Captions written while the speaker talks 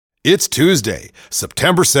It's Tuesday,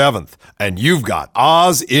 September 7th, and you've got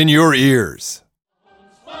Oz in your ears.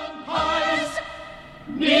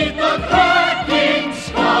 Neath the cracking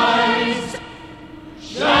skies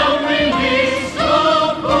shall release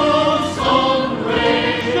the bosom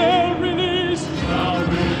rain. Shall release. Shall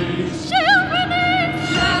release. Shall release.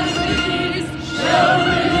 Shall release. Shall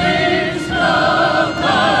release the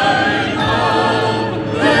final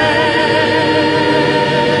rain.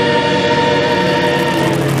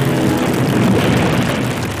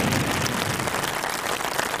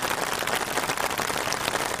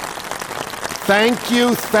 Thank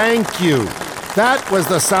you. That was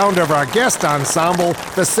the sound of our guest ensemble,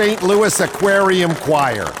 the St. Louis Aquarium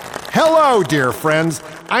Choir. Hello, dear friends.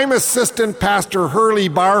 I'm Assistant Pastor Hurley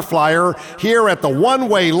Barflyer here at the One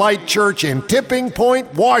Way Light Church in Tipping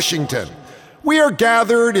Point, Washington. We are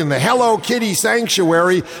gathered in the Hello Kitty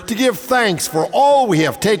Sanctuary to give thanks for all we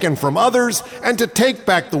have taken from others and to take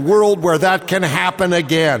back the world where that can happen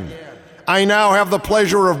again. I now have the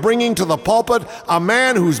pleasure of bringing to the pulpit a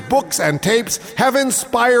man whose books and tapes have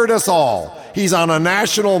inspired us all. He's on a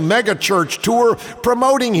national megachurch tour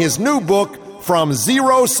promoting his new book, From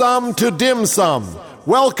Zero Sum to Dim Sum.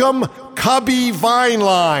 Welcome, Cubby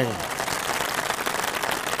Vineline.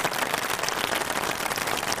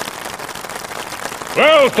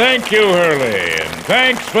 Well, thank you, Hurley, and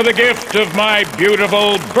thanks for the gift of my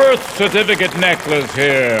beautiful birth certificate necklace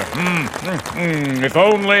here. If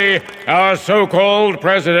only our so-called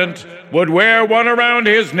president would wear one around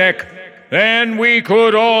his neck, then we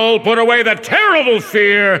could all put away the terrible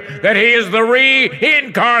fear that he is the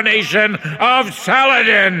reincarnation of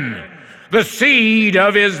Saladin, the seed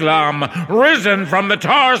of Islam, risen from the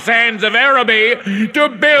tar sands of Araby to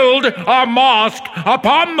build a mosque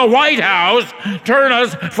upon the White House, turn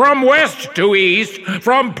us from west to east,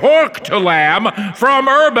 from pork to lamb, from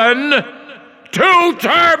urban to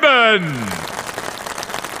turban.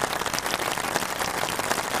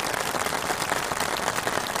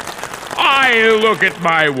 I look at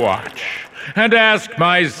my watch and ask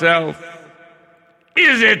myself,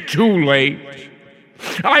 is it too late?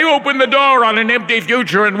 I open the door on an empty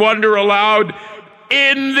future and wonder aloud,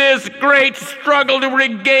 in this great struggle to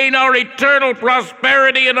regain our eternal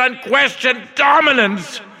prosperity and unquestioned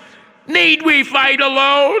dominance, need we fight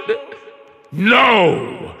alone?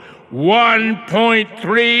 No.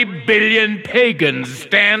 1.3 billion pagans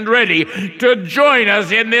stand ready to join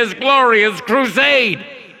us in this glorious crusade.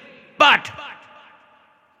 But,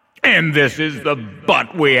 and this is the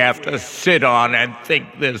but we have to sit on and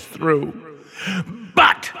think this through,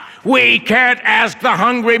 but we can't ask the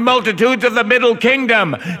hungry multitudes of the Middle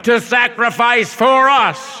Kingdom to sacrifice for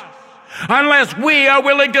us unless we are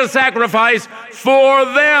willing to sacrifice for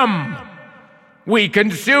them. We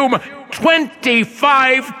consume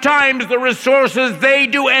 25 times the resources they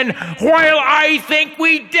do, and while I think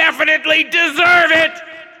we definitely deserve it,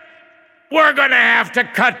 we're going to have to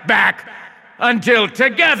cut back until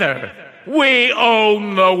together we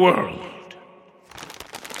own the world.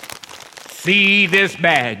 See this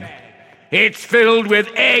bag. It's filled with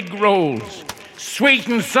egg rolls, sweet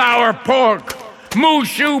and sour pork,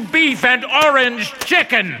 mooshu beef, and orange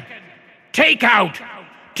chicken. Takeout,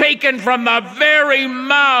 taken from the very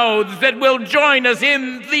mouths that will join us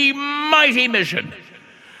in the mighty mission.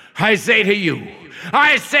 I say to you,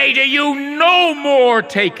 no more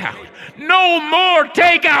takeout. No more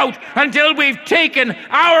takeout until we've taken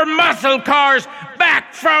our muscle cars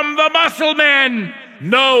back from the muscle men.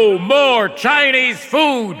 No more Chinese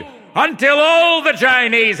food until all the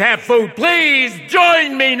Chinese have food. Please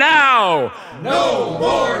join me now. No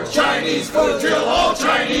more Chinese food till all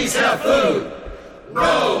Chinese have food.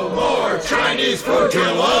 No more Chinese food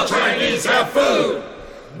till all Chinese have food.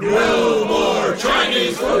 No more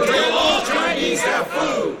Chinese food till all Chinese have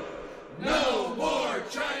food. No more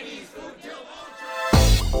Chinese food till all Chinese.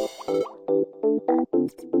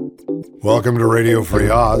 Welcome to Radio Free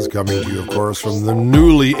Oz, coming to you, of course, from the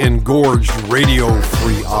newly engorged Radio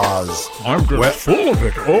Free Oz. I'm just full of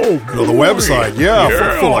it. Oh, the website,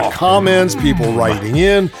 full of comments, people writing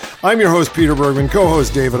in. I'm your host, Peter Bergman,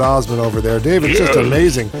 co-host David Osmond over there. David, it's just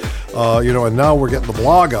amazing. And now we're getting the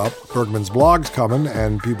blog up. Bergman's blog's coming,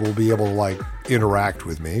 and people will be able to, interact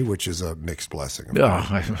with me, which is a mixed blessing.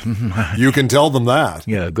 You can tell them that.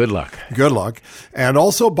 Yeah, good luck. Good luck. And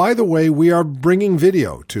also, by the way, we are bringing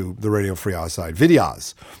video to the Radio Free Oz side.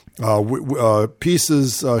 Videos.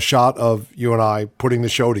 Pieces shot of you and I putting the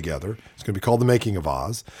show together. It's going to be called The Making of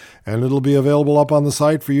Oz, and it'll be available up on the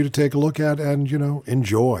site for you to take a look at and,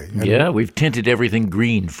 enjoy. And yeah, we've tinted everything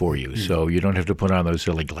green for you, so you don't have to put on those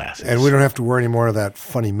silly glasses. And we don't have to wear any more of that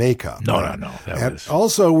funny makeup. No.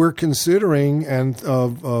 Also, we're considering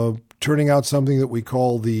turning out something that we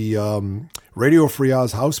call the Radio Free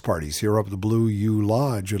Oz House Parties here up at the Blue U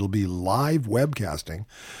Lodge. It'll be live webcasting,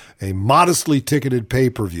 a modestly ticketed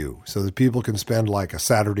pay-per-view so that people can spend like a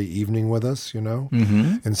Saturday evening with us,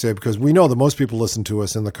 and say, because we know that most people listen to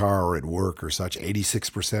us in the car or at work or such.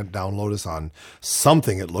 86% download us on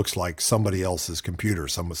something that looks like somebody else's computer,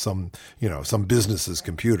 some business's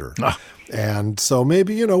computer. And so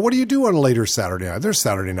maybe, what do you do on a later Saturday night? There's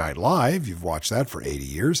Saturday Night Live. You've watched that for 80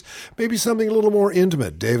 years. Maybe something a little more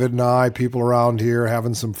intimate. David and I, people around here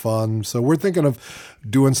having some fun. So we're thinking of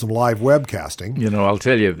doing some live webcasting. I'll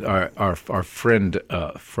tell you, our friend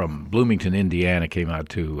from Bloomington, Indiana, came out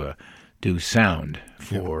to do sound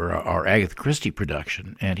for our Agatha Christie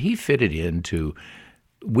production, and he fitted into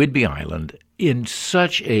Whidbey Island in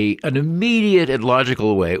such an immediate and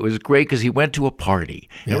logical way. It was great because he went to a party.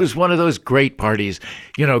 Yeah. It was one of those great parties,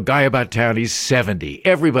 guy about town, he's 70.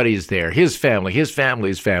 Everybody's there. His family, his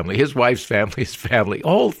family's family, his wife's family's family,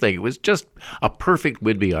 whole thing. It was just a perfect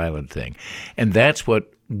Whidbey Island thing. And that's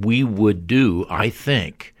what we would do, I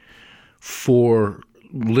think, for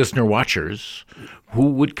listener watchers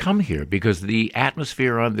who would come here, because the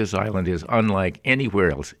atmosphere on this island is unlike anywhere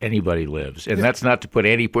else anybody lives. And that's not to put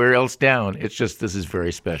anywhere else down. It's just this is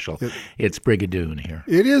very special. It's Brigadoon here.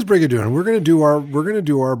 It is Brigadoon. We're going to do our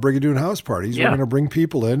Brigadoon house parties. Yeah. We're going to bring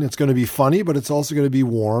people in. It's going to be funny, but it's also going to be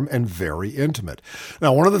warm and very intimate.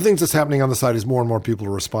 Now, one of the things that's happening on the site is more and more people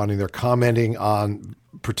are responding. They're commenting on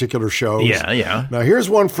particular shows. Yeah. Now, here's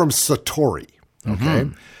one from Satori. Okay.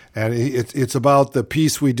 Mm-hmm. And it's about the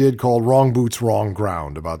piece we did called Wrong Boots, Wrong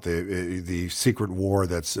Ground, about the secret war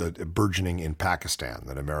that's burgeoning in Pakistan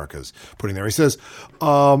that America's putting there. He says,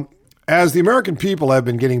 as the American people have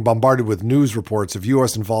been getting bombarded with news reports of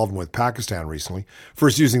U.S. involvement with Pakistan recently,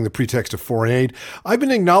 first using the pretext of foreign aid, I've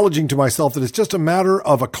been acknowledging to myself that it's just a matter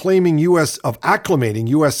of acclimating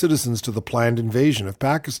U.S. citizens to the planned invasion of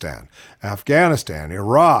Pakistan, Afghanistan,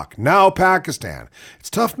 Iraq, now Pakistan. It's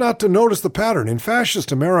tough not to notice the pattern. In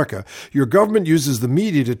fascist America, your government uses the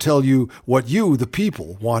media to tell you what you, the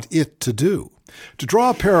people, want it to do. To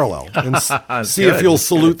draw a parallel and see if you'll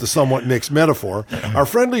salute the somewhat mixed metaphor, our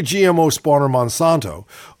friendly GMO spawner Monsanto,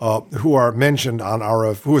 who was mentioned on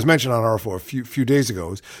RFO a few days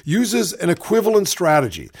ago, uses an equivalent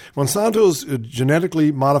strategy. Monsanto's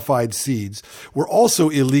genetically modified seeds were also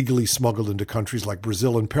illegally smuggled into countries like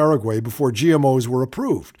Brazil and Paraguay before GMOs were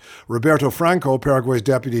approved. Roberto Franco, Paraguay's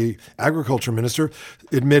deputy agriculture minister,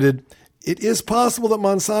 admitted, it is possible that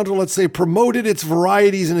Monsanto, let's say, promoted its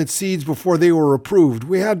varieties and its seeds before they were approved.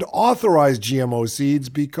 We had to authorize GMO seeds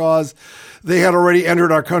because they had already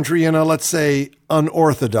entered our country in a, let's say,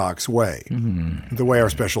 unorthodox way, the way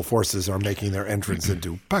our special forces are making their entrance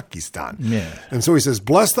into Pakistan. Yeah. And so he says,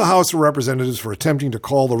 bless the House of Representatives for attempting to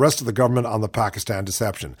call the rest of the government on the Pakistan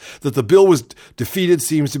deception. That the bill was defeated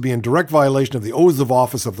seems to be in direct violation of the oaths of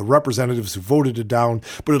office of the representatives who voted it down,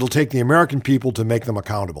 but it'll take the American people to make them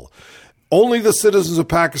accountable. Only the citizens of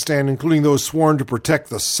Pakistan, including those sworn to protect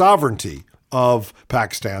the sovereignty of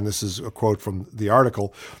Pakistan, this is a quote from the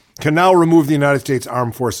article, can now remove the United States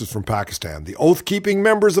Armed Forces from Pakistan. The oath-keeping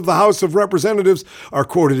members of the House of Representatives are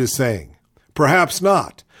quoted as saying, perhaps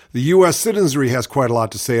not. The U.S. citizenry has quite a lot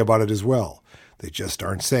to say about it as well. They just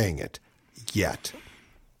aren't saying it yet.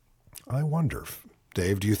 I wonder,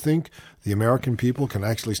 Dave, do you think the American people can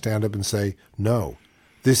actually stand up and say, no,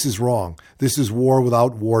 this is wrong. This is war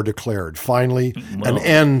without war declared. Finally, an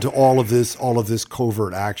end to all of this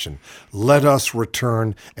covert action. Let us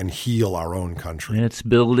return and heal our own country. It's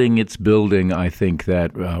building, I think,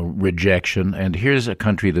 that rejection. And here's a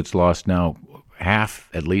country that's lost now half,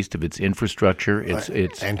 at least, of its infrastructure. And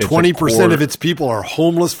 20% of its people are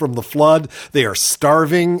homeless from the flood. They are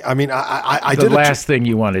starving. I mean, the last thing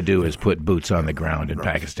you want to do is put boots on the ground in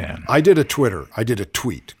Pakistan. I did a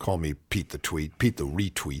tweet. Call me Pete the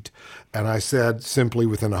retweet. And I said simply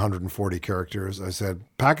within 140 characters, I said,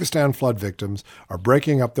 Pakistan flood victims are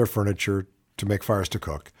breaking up their furniture to make fires to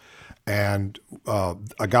cook. And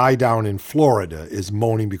a guy down in Florida is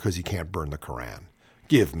moaning because he can't burn the Quran.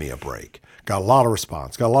 Give me a break. Got a lot of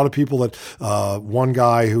response. Got a lot of people that one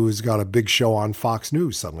guy who's got a big show on Fox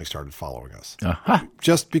News suddenly started following us.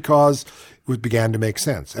 Just because it began to make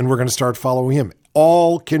sense. And we're going to start following him.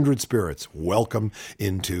 All kindred spirits, welcome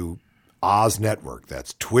into Oz Network.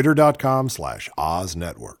 That's twitter.com/Oz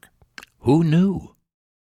Network. Who knew?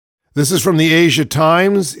 This is from the Asia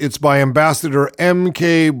Times. It's by Ambassador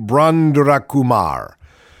M.K. Brandrakumar,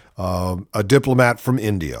 a diplomat from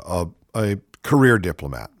India, a career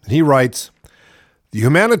diplomat. He writes, "The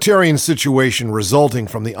humanitarian situation resulting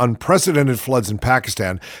from the unprecedented floods in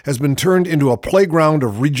Pakistan has been turned into a playground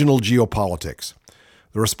of regional geopolitics.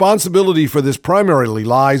 The responsibility for this primarily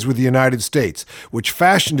lies with the United States, which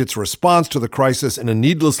fashioned its response to the crisis in a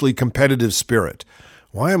needlessly competitive spirit."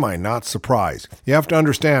 Why am I not surprised? You have to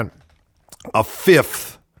understand, a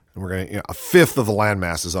fifth of the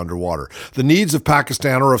landmass is underwater. The needs of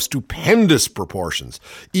Pakistan are of stupendous proportions.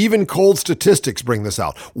 Even cold statistics bring this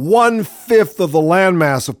out. 1/5 of the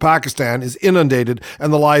landmass of Pakistan is inundated,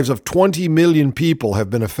 and the lives of 20 million people have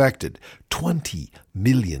been affected. 20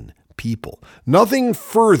 million people. Nothing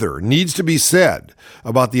further needs to be said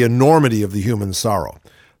about the enormity of the human sorrow.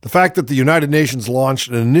 The fact that the United Nations launched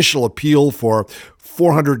an initial appeal for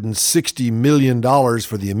 $460 million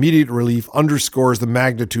for the immediate relief underscores the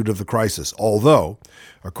magnitude of the crisis, although,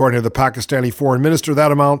 according to the Pakistani foreign minister,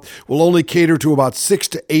 that amount will only cater to about 6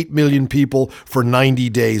 to 8 million people for 90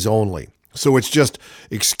 days only. So it's just,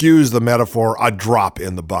 excuse the metaphor, a drop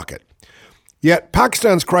in the bucket. Yet,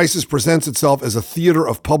 Pakistan's crisis presents itself as a theater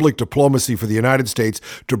of public diplomacy for the United States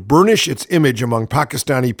to burnish its image among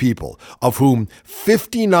Pakistani people, of whom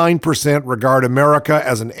 59% regard America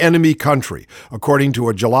as an enemy country, according to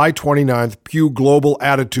a July 29th Pew Global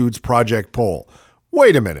Attitudes Project poll.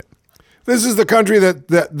 Wait a minute. This is the country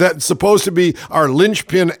that's supposed to be our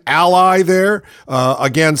linchpin ally there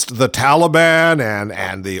against the Taliban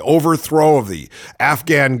and the overthrow of the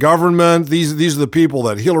Afghan government. These are the people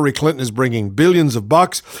that Hillary Clinton is bringing billions of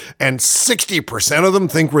bucks, and 60% of them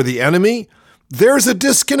think we're the enemy. There's a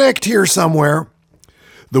disconnect here somewhere.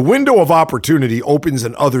 The window of opportunity opens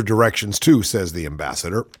in other directions too, says the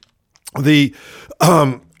ambassador.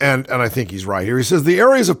 And I think he's right here. He says the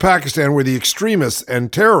areas of Pakistan where the extremists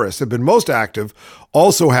and terrorists have been most active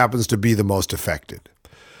also happens to be the most affected.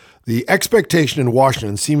 The expectation in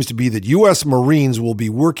Washington seems to be that U.S. Marines will be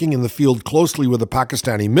working in the field closely with the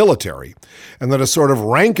Pakistani military, and that a sort of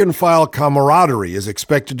rank-and-file camaraderie is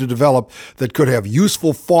expected to develop that could have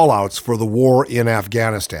useful fallouts for the war in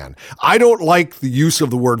Afghanistan. I don't like the use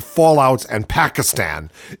of the word fallouts and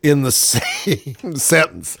Pakistan in the same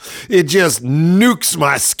sentence. It just nukes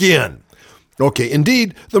my skin. Okay,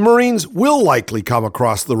 indeed, the Marines will likely come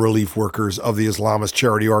across the relief workers of the Islamist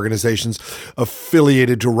charity organizations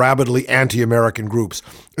affiliated to rabidly anti-American groups,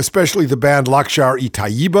 especially the band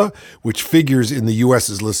Lashkar-e-Taiba, which figures in the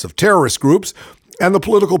U.S.'s list of terrorist groups, and the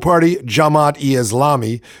political party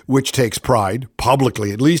Jamaat-e-Islami, which takes pride,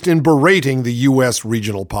 publicly at least, in berating the U.S.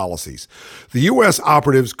 regional policies. The U.S.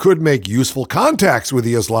 operatives could make useful contacts with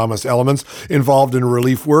the Islamist elements involved in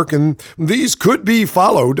relief work, and these could be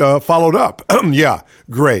followed up. Yeah,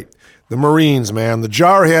 great. The Marines, man, the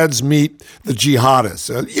jarheads meet the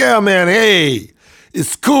jihadists. Yeah, man, hey,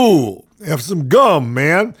 it's cool. Have some gum,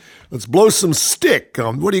 man. Let's blow some stick.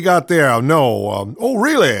 What do you got there? Oh,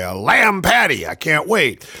 really? A lamb patty. I can't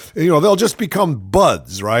wait. And, they'll just become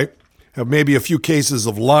buds, right? Have maybe a few cases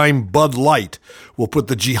of lime Bud Light. We'll put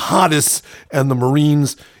the jihadists and the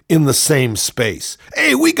Marines in the same space.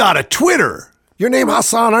 Hey, we got a Twitter. Your name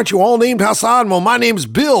Hassan, aren't you all named Hassan? Well, my name's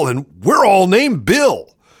Bill, and we're all named Bill.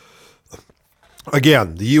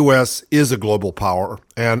 Again, the U.S. is a global power,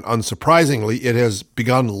 and unsurprisingly, it has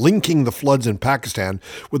begun linking the floods in Pakistan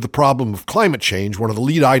with the problem of climate change, one of the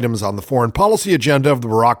lead items on the foreign policy agenda of the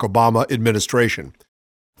Barack Obama administration.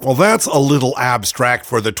 Well, that's a little abstract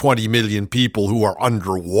for the 20 million people who are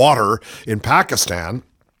underwater in Pakistan.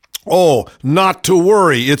 Oh, not to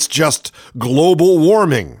worry, it's just global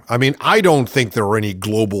warming. I mean, I don't think there are any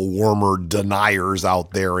global warmer deniers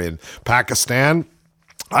out there in Pakistan.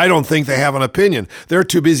 I don't think they have an opinion. They're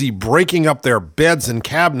too busy breaking up their beds and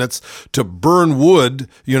cabinets to burn wood,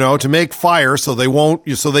 to make fire so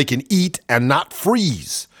they can eat and not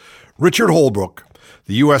freeze. Richard Holbrooke,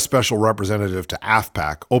 the U.S. Special Representative to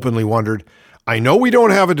AFPAC, openly wondered, I know we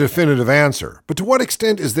don't have a definitive answer, but to what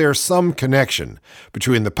extent is there some connection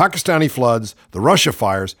between the Pakistani floods, the Russia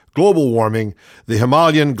fires, global warming, the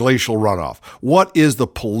Himalayan glacial runoff? What is the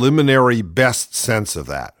preliminary best sense of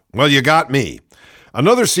that? Well, you got me.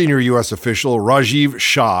 Another senior U.S. official, Rajiv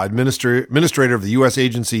Shah, administrator of the U.S.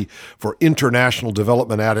 Agency for International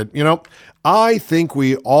Development, added, I think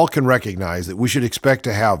we all can recognize that we should expect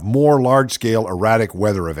to have more large-scale erratic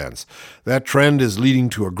weather events. That trend is leading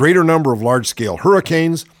to a greater number of large-scale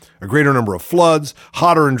hurricanes, a greater number of floods,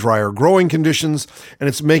 hotter and drier growing conditions, and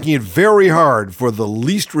it's making it very hard for the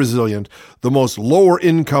least resilient, the most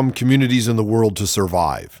lower-income communities in the world to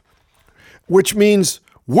survive. Which means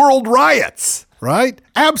world riots. right?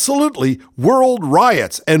 Absolutely. World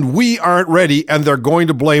riots, and we aren't ready, and they're going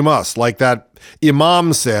to blame us, like that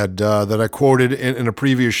imam said that I quoted in a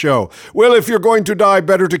previous show. Well, if you're going to die,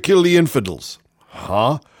 better to kill the infidels.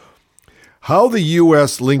 Huh? How the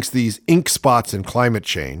U.S. links these ink spots in climate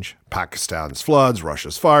change, Pakistan's floods,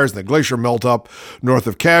 Russia's fires, and the glacier melt-up north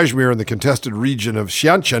of Kashmir and the contested region of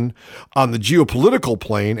Xinjiang on the geopolitical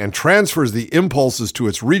plane and transfers the impulses to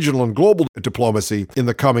its regional and global diplomacy in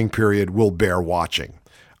the coming period will bear watching.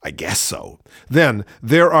 I guess so. Then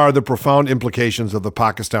there are the profound implications of the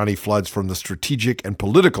Pakistani floods from the strategic and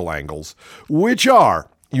political angles, which are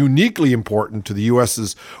uniquely important to the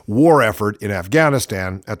U.S.'s war effort in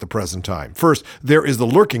Afghanistan at the present time. First, there is the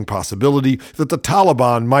lurking possibility that the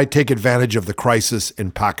Taliban might take advantage of the crisis in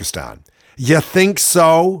Pakistan. You think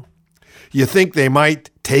so? You think they might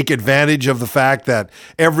take advantage of the fact that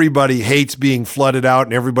everybody hates being flooded out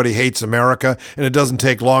and everybody hates America, and it doesn't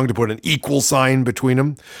take long to put an equal sign between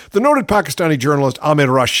them? The noted Pakistani journalist Ahmed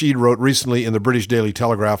Rashid wrote recently in the British Daily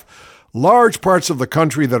Telegraph, large parts of the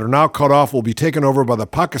country that are now cut off will be taken over by the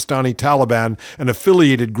Pakistani Taliban and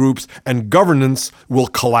affiliated groups, and governance will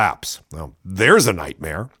collapse. Now, there's a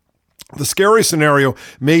nightmare. The scary scenario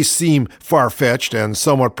may seem far-fetched and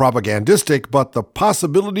somewhat propagandistic, but the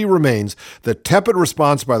possibility remains that tepid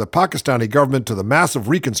response by the Pakistani government to the massive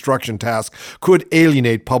reconstruction task could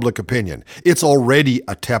alienate public opinion. It's already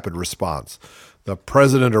a tepid response. The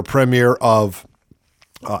president or premier of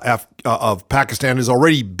Pakistan is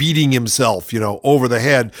already beating himself, over the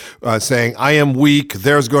head, saying, I am weak,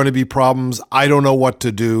 there's going to be problems, I don't know what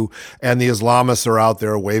to do. And the Islamists are out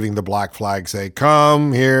there waving the black flag, say,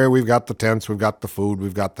 come here, we've got the tents, we've got the food,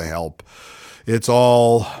 we've got the help. It's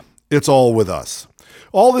all with us.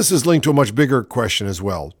 All this is linked to a much bigger question as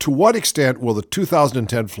well. To what extent will the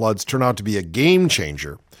 2010 floods turn out to be a game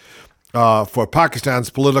changer for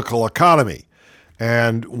Pakistan's political economy?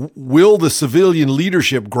 And will the civilian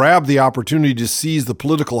leadership grab the opportunity to seize the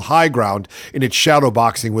political high ground in its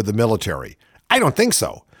shadowboxing with the military? I don't think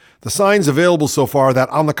so. The signs available so far are that,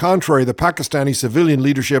 on the contrary, the Pakistani civilian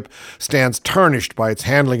leadership stands tarnished by its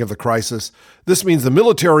handling of the crisis. This means the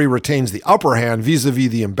military retains the upper hand vis-a-vis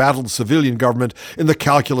the embattled civilian government in the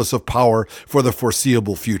calculus of power for the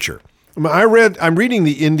foreseeable future. I'm reading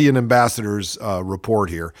the Indian ambassador's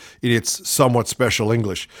report here in its somewhat special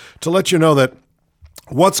English to let you know that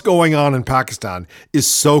what's going on in Pakistan is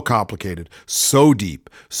so complicated, so deep,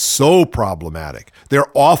 so problematic.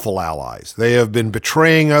 They're awful allies. They have been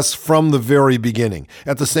betraying us from the very beginning.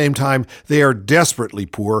 At the same time, they are desperately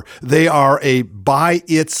poor. They are by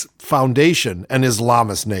its foundation, an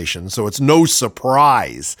Islamist nation. So it's no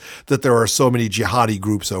surprise that there are so many jihadi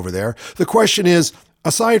groups over there. The question is,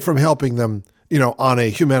 aside from helping them on a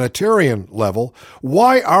humanitarian level,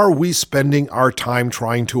 why are we spending our time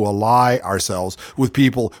trying to ally ourselves with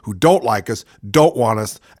people who don't like us, don't want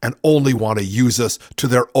us, and only want to use us to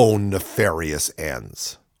their own nefarious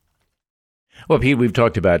ends? Well, Pete, we've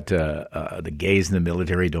talked about the gays in the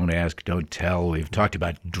military, don't ask, don't tell. We've talked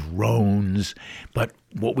about drones, but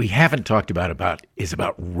what we haven't talked about is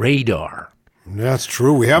radar. That's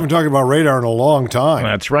true. We haven't talked about radar in a long time.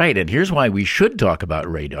 That's right. And here's why we should talk about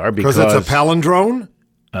radar. Because it's a palindrome?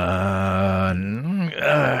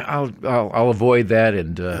 I'll avoid that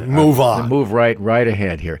and move on. Move right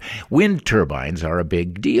ahead here. Wind turbines are a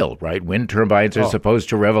big deal, right? Wind turbines are supposed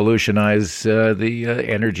to revolutionize the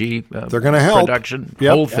energy They're going to help. Production,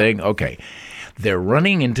 whole thing. Okay. They're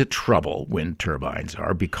running into trouble, wind turbines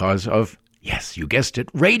are, because of, yes, you guessed it,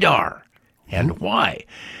 radar. And why?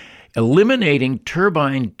 Eliminating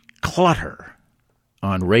turbine clutter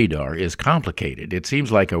on radar is complicated. It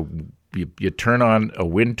seems like you turn on a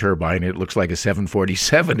wind turbine, it looks like a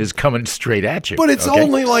 747 is coming straight at you. But it's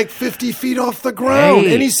only like 50 feet off the ground.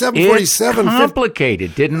 Hey, any 747. It's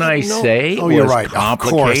complicated, didn't I say? Oh, you're right. Of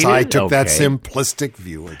course, I took that Okay. simplistic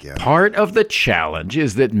view again. Part of the challenge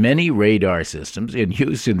is that many radar systems in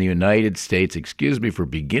use in the United States, excuse me for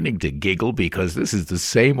beginning to giggle because this is the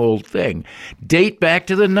same old thing, date back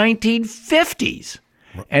to the 1950s.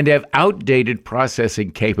 And have outdated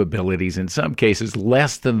processing capabilities, in some cases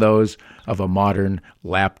less than those of a modern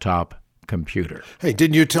laptop computer. Hey,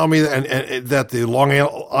 didn't you tell me that the Long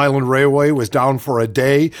Island Railway was down for a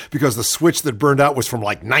day because the switch that burned out was from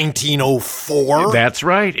like 1904? That's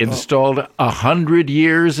right. Installed 100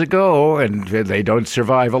 years ago, and they don't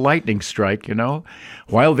survive a lightning strike,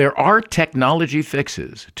 While there are technology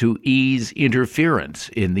fixes to ease interference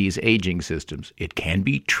in these aging systems, it can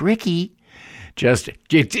be tricky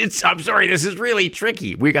I'm sorry, this is really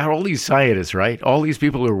tricky. We got all these scientists, right? All these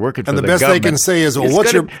people who are working for and the best government. they can say is, well,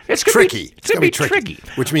 It's tricky. It's going to be tricky.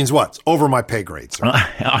 Which means what? It's over my pay grade, sir.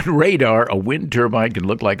 On radar, a wind turbine can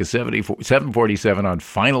look like a 747 on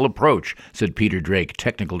final approach, said Peter Drake,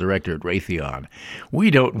 technical director at Raytheon. We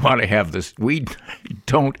don't want to have this. We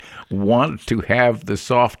don't want to have the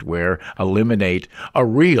software eliminate a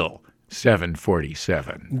real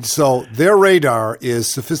 747. So their radar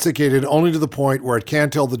is sophisticated only to the point where it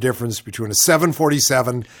can't tell the difference between a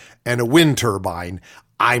 747 and a wind turbine.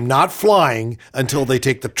 I'm not flying until they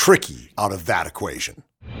take the tricky out of that equation.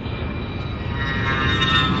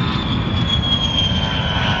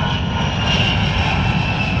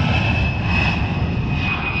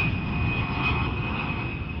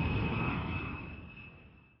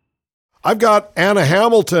 I've got Anna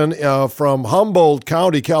Hamilton from Humboldt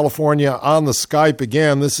County, California, on the Skype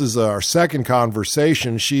again. This is our second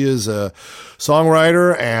conversation. She is a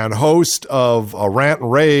songwriter and host of a Rant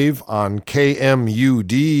and Rave on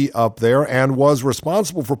KMUD up there, and was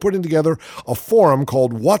responsible for putting together a forum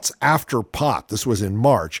called What's After Pot. This was in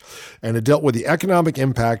March, and it dealt with the economic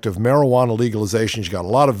impact of marijuana legalization. She's got a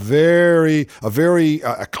lot of very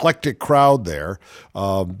eclectic crowd there,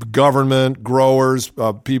 government, growers,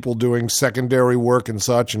 people doing secondary work and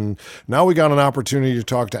such. And now we got an opportunity to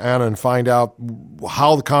talk to Anna and find out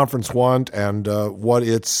how the conference went and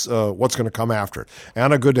what's going to come after it.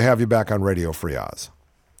 Anna, good to have you back on Radio Free Oz.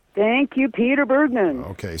 Thank you, Peter Bergman.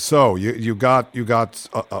 Okay, so you got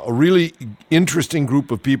a really interesting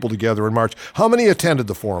group of people together in March. How many attended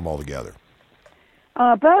the forum altogether?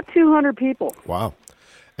 About 200 people. Wow.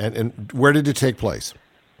 And where did it take place?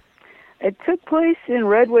 It took place in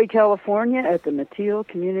Redway, California at the Mateel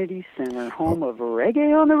Community Center, home of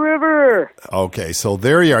Reggae on the River. Okay, so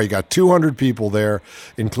there you are. You got 200 people there,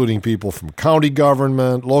 including people from county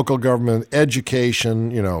government, local government,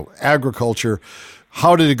 education, agriculture.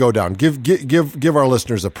 How did it go down? Give our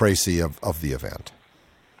listeners a précis of the event.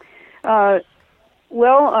 I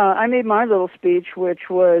made my little speech,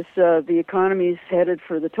 which was the economy's headed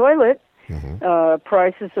for the toilet. Mm-hmm.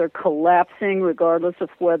 Prices are collapsing regardless of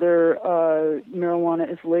whether marijuana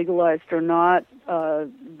is legalized or not. The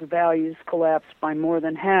values collapsed by more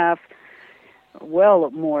than half,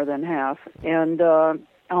 more than half, and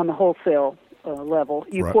on the wholesale level.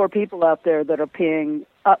 You right. Poor people out there that are paying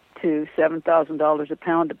up to $7,000 a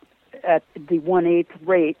pound at the 1/8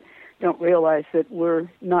 rate don't realize that we're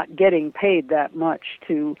not getting paid that much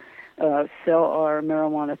to sell our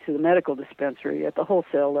marijuana to the medical dispensary. At the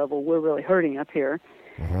wholesale level, we're really hurting up here,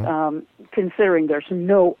 considering there's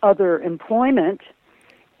no other employment.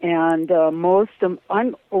 And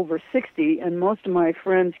I'm over 60, and most of my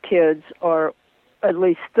friends' kids are at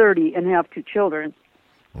least 30 and have 2 children,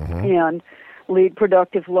 and lead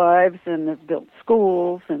productive lives, and have built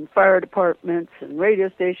schools and fire departments and radio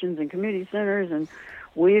stations and community centers, and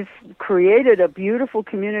we've created a beautiful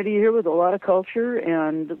community here with a lot of culture,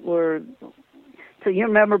 and so you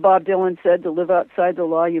remember Bob Dylan said, to live outside the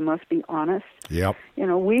law, you must be honest. Yep.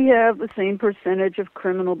 We have the same percentage of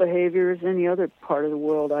criminal behavior as any other part of the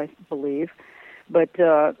world, I believe. But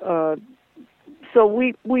so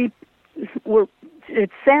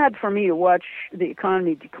it's sad for me to watch the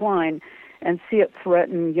economy decline and see it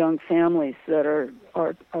threaten young families that are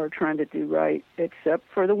trying to do right, except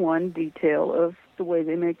for the one detail of the way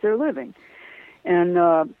they make their living. And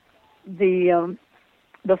the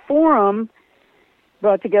forum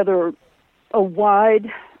brought together a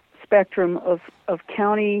wide spectrum of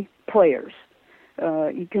county players,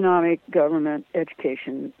 economic, government,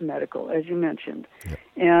 education, medical, as you mentioned. Yep.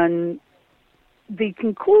 And the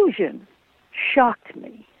conclusion shocked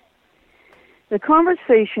me. The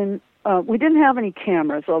conversation, we didn't have any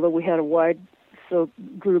cameras, although we had a wide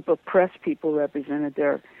group of press people represented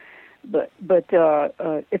there. But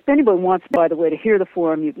if anybody wants, by the way, to hear the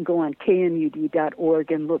forum, you can go on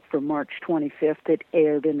kmud.org and look for March 25th. It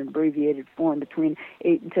aired in an abbreviated form between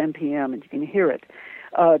 8 and 10 p.m., and you can hear it.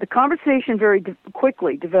 The conversation very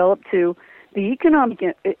quickly developed to the economic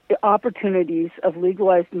opportunities of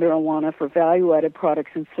legalized marijuana for value-added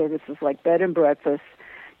products and services like bed and breakfast,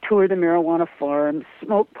 tour the marijuana farms,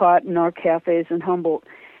 smoke pot in our cafes in Humboldt.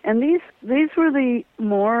 And these were the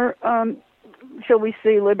more shall we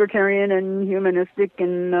say, libertarian and humanistic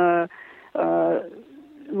and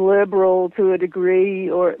liberal to a degree,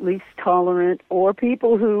 or at least tolerant, or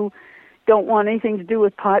people who don't want anything to do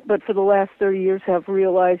with pot, but for the last 30 years have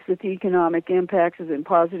realized that the economic impacts have been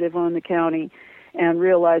positive on the county, and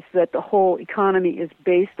realized that the whole economy is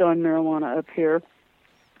based on marijuana up here.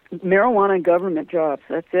 Marijuana and government jobs,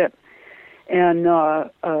 that's it. And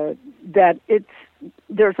that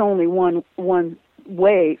there's only one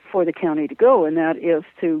way for the county to go, and that is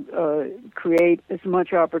to create as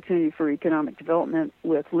much opportunity for economic development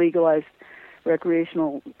with legalized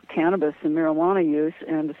recreational cannabis and marijuana use,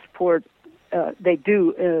 and to support.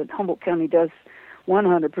 Humboldt County does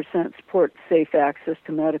 100% support safe access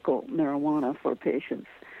to medical marijuana for patients.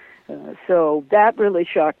 So that really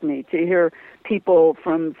shocked me to hear people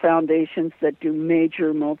from foundations that do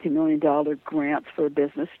major multi-million-dollar grants for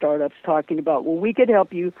business startups talking about, well, we could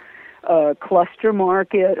help you cluster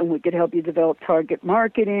market, and we could help you develop target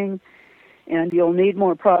marketing, and you'll need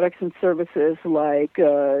more products and services like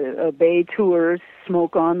bay tours,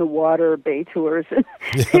 smoke on the water bay tours.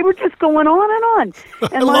 They were just going on and on.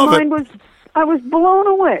 And I was blown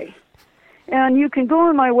away. And you can go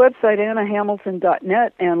on my website,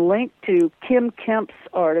 annahamilton.net, and link to Kim Kemp's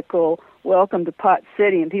article, Welcome to Pot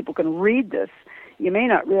City, and people can read this. You may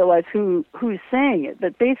not realize who's saying it,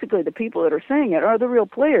 but basically the people that are saying it are the real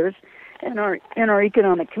players in our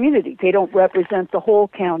economic community. They don't represent the whole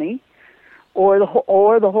county or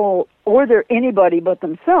they're anybody but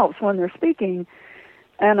themselves when they're speaking.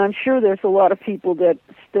 And I'm sure there's a lot of people that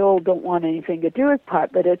still don't want anything to do with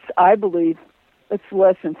pot, but I believe it's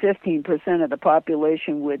less than 15% of the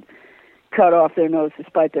population would cut off their nose to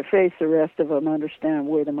spite their face. The rest of them understand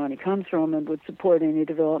where the money comes from and would support any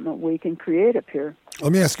development we can create up here.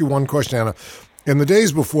 Let me ask you one question, Anna. In the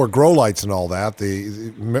days before grow lights and all that,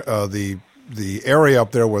 the area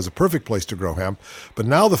up there was a perfect place to grow hemp. But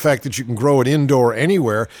now the fact that you can grow it indoor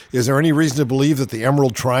anywhere, is there any reason to believe that the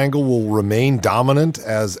Emerald Triangle will remain dominant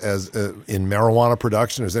as in marijuana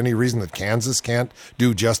production? Is there any reason that Kansas can't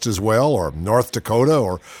do just as well, or North Dakota,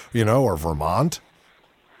 or Vermont?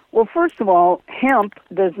 Well, first of all, hemp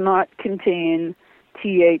does not contain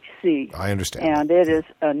THC. I understand. And it is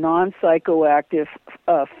a non-psychoactive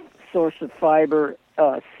source of fiber,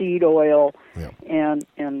 seed oil, and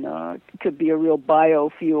could be a real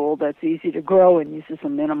biofuel that's easy to grow and uses a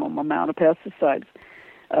minimum amount of pesticides.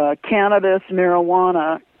 Cannabis,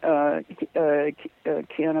 marijuana,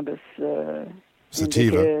 cannabis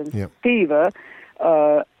sativa, sativa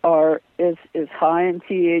is high in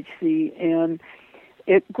THC, and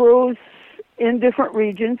it grows in different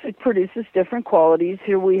regions. It produces different qualities.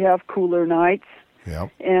 Here we have cooler nights,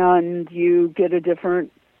 and you get a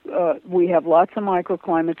different. We have lots of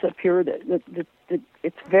microclimates up here.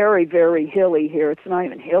 It's very, very hilly here. It's not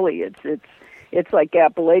even hilly. It's like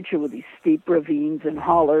Appalachia with these steep ravines and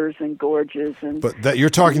hollers and gorges. But you're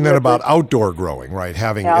talking then about outdoor growing, right?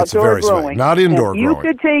 Outdoor growing, not indoor growing. You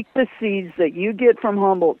could take the seeds that you get from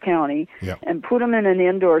Humboldt County and put them in an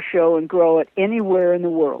indoor show and grow it anywhere in the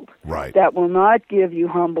world. Right. That will not give you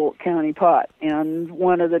Humboldt County pot. And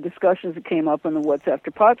one of the discussions that came up in the What's After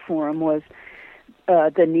Pot forum was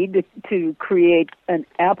the need to create an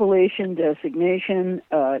appellation designation,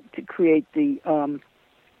 to create the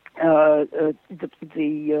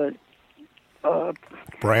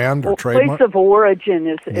brand or trademark? Place of origin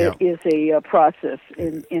is a process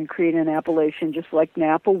in creating an appellation, just like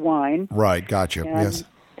Napa wine. Right, gotcha. Yes.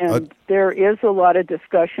 And there is a lot of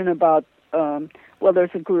discussion about.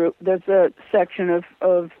 There's a section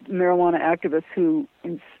of marijuana activists who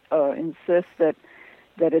insist that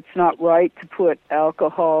it's not right to put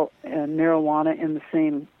alcohol and marijuana in the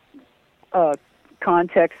same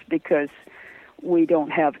context, because we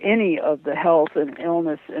don't have any of the health and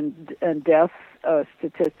illness and death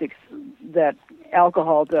statistics that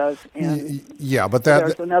alcohol does. And but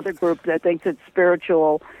there's another group that thinks it's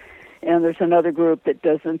spiritual, and there's another group that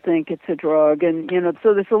doesn't think it's a drug. And,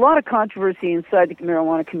 so there's a lot of controversy inside the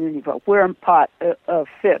marijuana community about where pot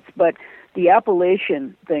fits. But the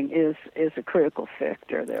appellation thing is a critical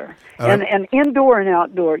factor there. And indoor and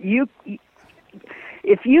outdoor,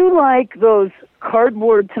 if you like those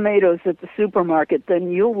cardboard tomatoes at the supermarket, then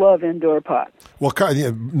you'll love indoor pot. Well,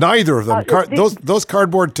 neither of them. Those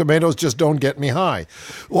cardboard tomatoes just don't get me high.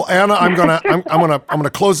 Well, Anna, I'm gonna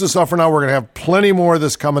close this off for now. We're gonna have plenty more of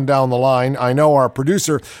this coming down the line. I know our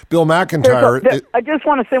producer Bill McIntyre. I just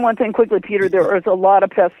want to say one thing quickly, Peter. There is a lot of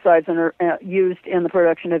pesticides used in the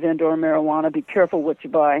production of indoor marijuana. Be careful what you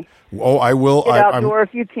buy. Oh, I will. Get outdoor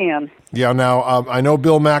if you can. Yeah. Now I know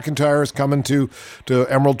Bill McIntyre is coming to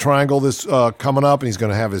Emerald Triangle this coming up, and he's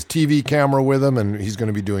going to have his TV camera with him, and he's going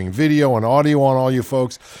to be doing video and audio on all you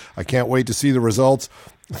folks. I can't wait to see the results.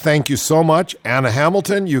 Thank you so much. Anna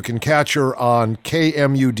Hamilton, you can catch her on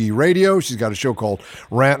KMUD Radio. She's got a show called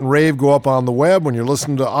Rant and Rave. Go up on the web. When you're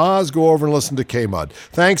listening to Oz, go over and listen to KMUD.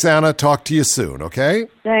 Thanks, Anna. Talk to you soon, okay?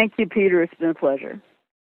 Thank you, Peter. It's been a pleasure.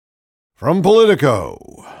 From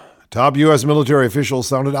Politico, top U.S. military officials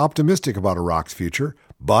sounded optimistic about Iraq's future,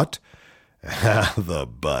 but The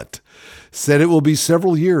but. Said it will be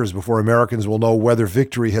several years before Americans will know whether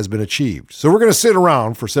victory has been achieved. So we're going to sit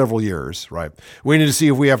around for several years, right? We need to see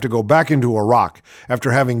if we have to go back into Iraq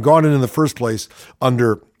after having gone in the first place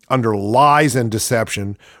under lies and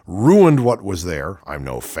deception, ruined what was there. I'm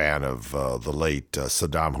no fan of the late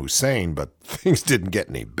Saddam Hussein, but things didn't get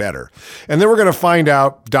any better. And then we're going to find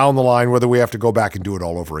out down the line whether we have to go back and do it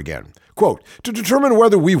all over again. Quote, to determine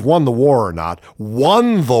whether we've won the war or not.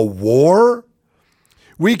 Won the war?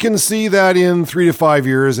 We can see that in 3 to 5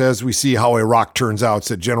 years as we see how Iraq turns out,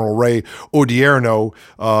 said General Ray Odierno.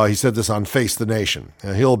 He said this on Face the Nation.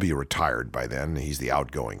 He'll be retired by then. He's the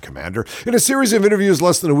outgoing commander. In a series of interviews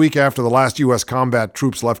less than a week after the last U.S. combat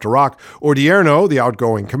troops left Iraq, Odierno, the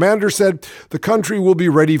outgoing commander, said the country will be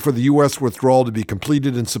ready for the U.S. withdrawal to be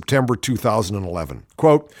completed in September 2011.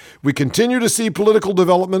 Quote, we continue to see political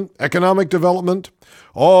development, economic development.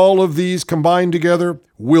 All of these combined together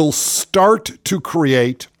will start to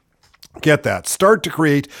create, get that, start to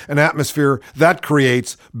create an atmosphere that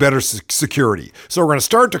creates better security. So we're going to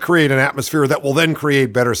start to create an atmosphere that will then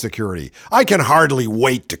create better security. I can hardly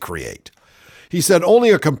wait to create. He said only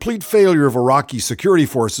a complete failure of Iraqi security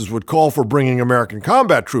forces would call for bringing American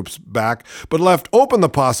combat troops back, but left open the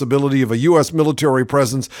possibility of a U.S. military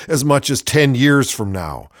presence as much as 10 years from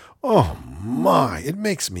now. Oh my, it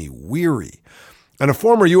makes me weary. And a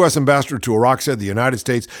former U.S. ambassador to Iraq said the United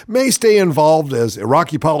States may stay involved as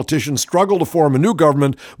Iraqi politicians struggle to form a new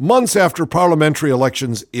government months after parliamentary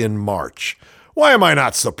elections in March. Why am I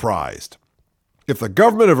not surprised? If the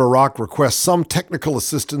government of Iraq requests some technical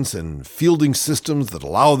assistance in fielding systems that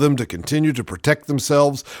allow them to continue to protect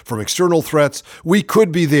themselves from external threats, we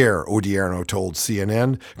could be there, Odierno told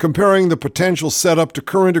CNN, comparing the potential setup to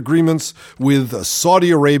current agreements with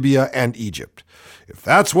Saudi Arabia and Egypt. If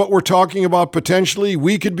that's what we're talking about potentially,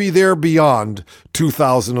 we could be there beyond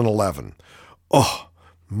 2011. Oh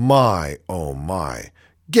my.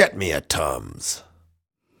 Get me a Tums.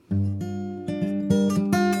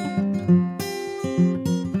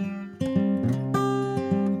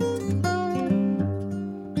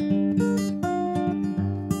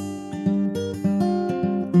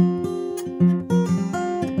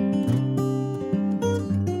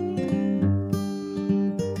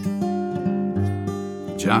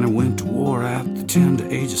 Johnny went to war at the tender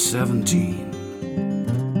age of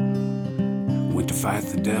 17. Went to fight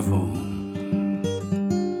the devil.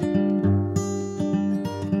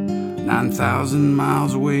 9,000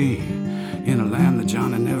 miles away in a land that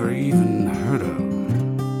Johnny never even heard of.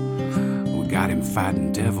 We got him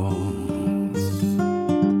fighting devils.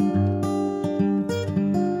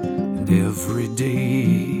 And every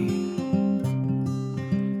day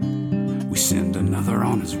we send another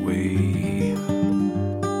on his way.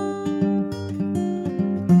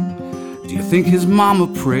 Do you think his mama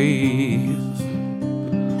prays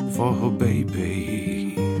for her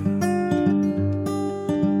baby?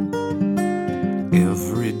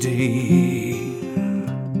 Every day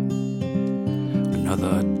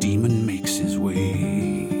another demon makes his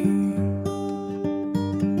way.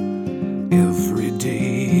 Every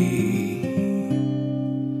day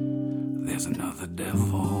there's another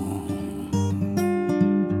devil.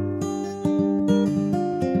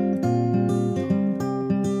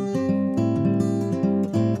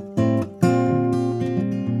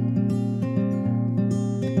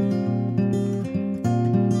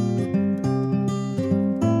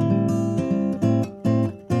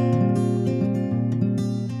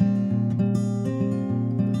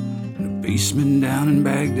 Basement down in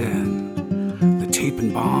Baghdad, they're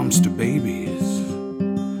taping bombs to babies.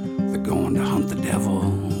 They're going to hunt the devil.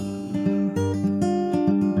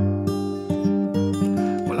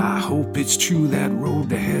 Well, I hope it's true that road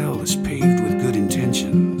to hell is paved with good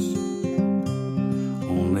intentions.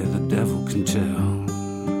 Only the devil can tell.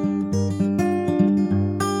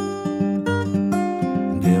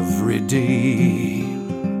 And every day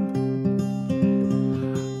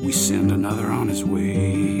we send another on his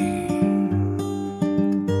way.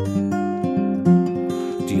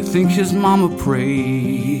 I think his mama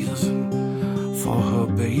prays for her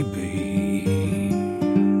baby.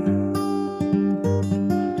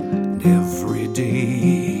 And every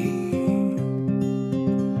day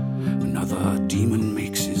another demon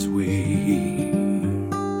makes his way.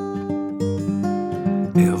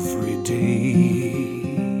 Every day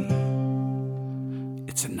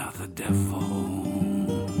it's another devil.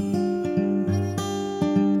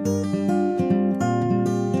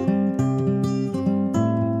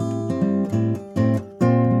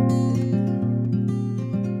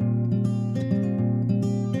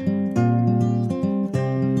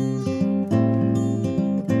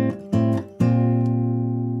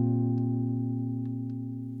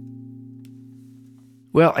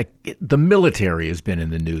 Well, the military has been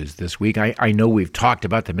in the news this week. I know we've talked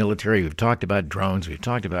about the military, we've talked about drones, we've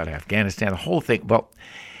talked about Afghanistan, the whole thing. Well,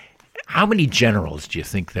 how many generals do you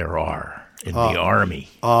think there are in the Army?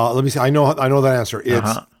 Let me see. I know that answer.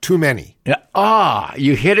 It's too many.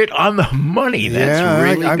 You hit it on the money. That's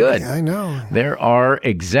really good. I know. There are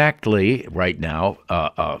exactly, right now,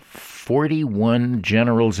 41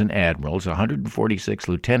 generals and admirals, 146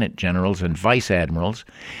 lieutenant generals and vice admirals,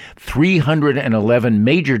 311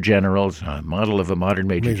 major generals, a model of a modern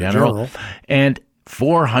major general, and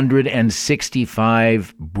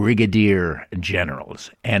 465 brigadier generals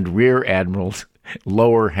and rear admirals,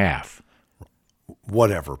 lower half.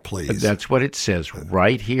 Whatever, please. That's what it says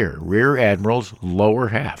right here. Rear admirals, lower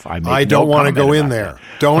half. I don't want to go in there.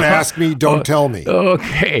 Don't ask me. Don't tell me.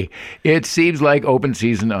 Okay. It seems like open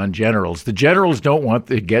season on generals. The generals don't want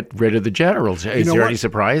to get rid of the generals. Is there any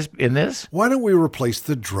surprise in this? Why don't we replace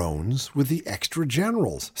the drones with the extra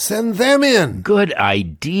generals? Send them in. Good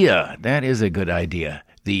idea. That is a good idea.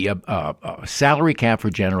 The salary cap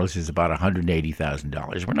for generals is about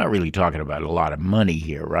 $180,000. We're not really talking about a lot of money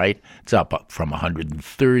here, right? It's up from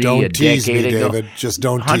 $130 don't a tease decade me, ago. David. Just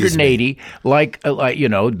don't 180, tease me. like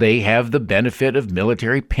they have the benefit of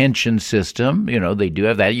military pension system. They do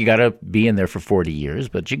have that. You got to be in there for 40 years,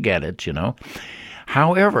 but you get it.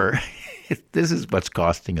 However, this is what's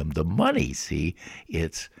costing them the money. See,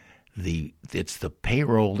 it's the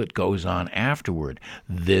payroll that goes on afterward.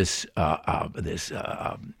 This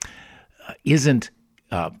isn't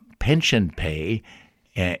pension pay,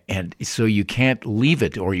 and so you can't leave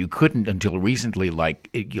it, or you couldn't until recently. Like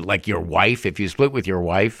your wife, if you split with your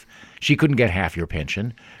wife, she couldn't get half your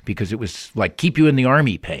pension because it was like keep you in the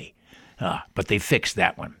Army pay. But they fixed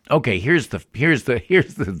that one. Okay, here's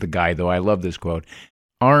the guy though. I love this quote.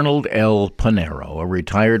 Arnold L. Panero, a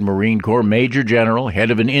retired Marine Corps Major General,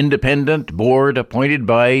 head of an independent board appointed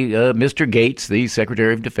by Mr. Gates, the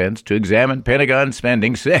Secretary of Defense, to examine Pentagon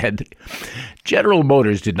spending, said, General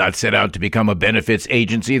Motors did not set out to become a benefits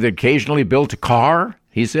agency that occasionally built a car,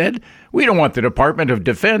 he said. We don't want the Department of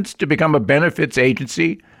Defense to become a benefits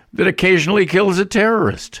agency that occasionally kills a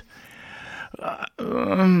terrorist.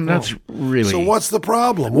 That's really... So what's the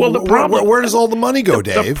problem? Well, the problem... Where does all the money go,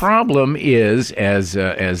 Dave? The problem is, as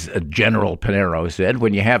General Panero said,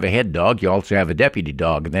 when you have a head dog, you also have a deputy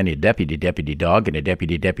dog, and then a deputy dog, and a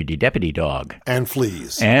deputy dog. And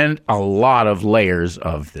fleas. And a lot of layers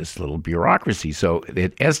of this little bureaucracy. So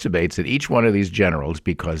it estimates that each one of these generals,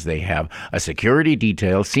 because they have a security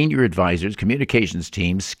detail, senior advisors, communications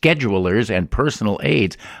teams, schedulers, and personal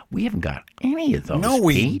aides, we haven't got any of those. No,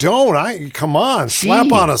 we Pete. don't. Come on,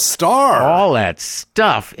 slap on a star. All that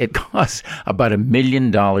stuff, it costs about $1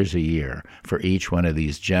 million a year for each one of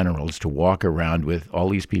these generals to walk around with all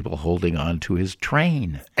these people holding on to his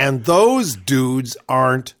train. And those dudes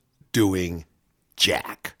aren't doing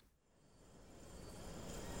jack.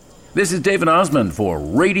 This is David Osmond for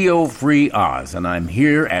Radio Free Oz, and I'm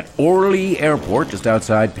here at Orly Airport, just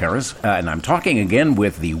outside Paris, and I'm talking again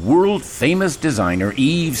with the world-famous designer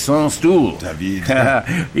Yves Saint Stool. David.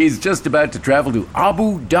 He's just about to travel to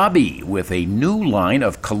Abu Dhabi with a new line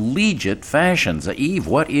of collegiate fashions. Yves,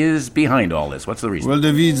 what is behind all this? What's the reason? Well,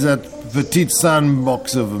 David, that petite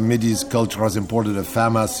sandbox of Mideast culture has imported a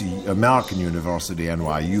famous American university,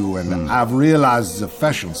 NYU, and I've realized the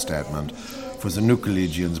fashion statement for the new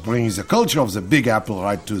collegians, brings the culture of the Big Apple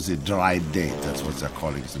right to the dry date. That's what they're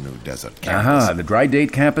calling the new desert campus. The dry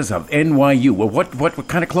date campus of NYU. Well, what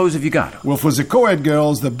kind of clothes have you got? Well, for the co-ed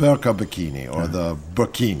girls, the burqa bikini, or the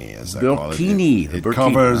burkini, as they call it. It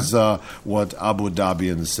covers what Abu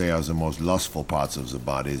Dhabians say are the most lustful parts of the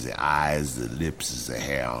body, the eyes, the lips, the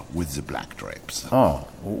hair, with the black drapes. Oh,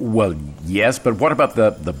 well, yes, but what about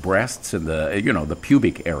the breasts and the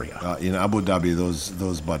pubic area? In Abu Dhabi,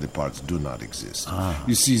 those body parts do not exist.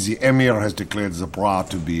 You see, the emir has declared the bra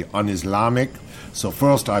to be un-Islamic. So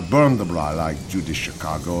first I burned the bra like Judy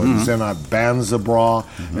Chicago, and then I banned the bra,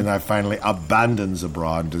 and I finally abandoned the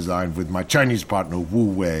bra and designed with my Chinese partner Wu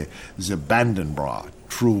Wei the abandoned bra.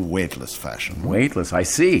 True weightless fashion. Weightless, I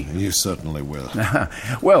see. You certainly will.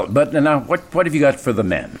 Well, but now, what have you got for the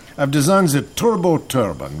men? I've designed the turbo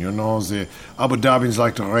turban. The Abu Dhabians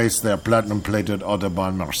like to race their platinum-plated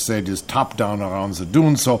Autobahn Mercedes top-down around the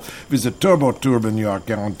dunes, so with the turbo turban you are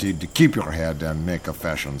guaranteed to keep your head and make a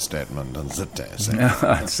fashion statement at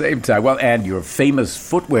the same time. Well, and your famous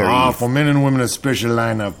footwear. For men and women, a special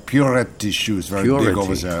line of Purity shoes, very big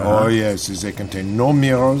over there. Oh, yes, they contain no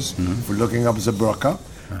mirrors for looking up the burqa.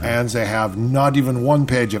 And they have not even one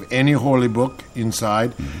page of any holy book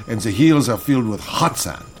inside, and the heels are filled with hot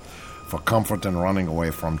sand. for comfort and running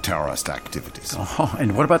away from terrorist activities. Oh,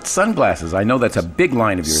 and what about sunglasses? I know that's a big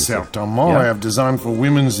line of yours. Certainement. Yeah. I have designed for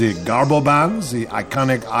women the garbo bands, the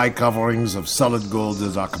iconic eye coverings of solid gold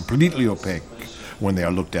that are completely opaque when they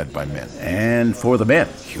are looked at by men. And for the men?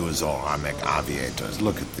 Husoramic aviators.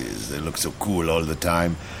 Look at these. They look so cool all the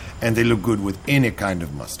time. And they look good with any kind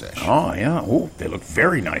of mustache. Oh, yeah. Oh, they look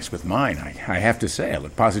very nice with mine. I have to say, I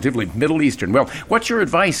look positively Middle Eastern. Well, what's your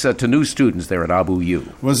advice to new students there at Abu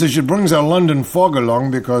U? Well, they should bring their London fog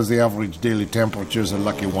along because the average daily temperature is a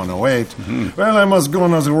lucky 108. Mm-hmm. Well, I must go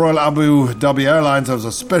on as the Royal Abu Dhabi Airlines has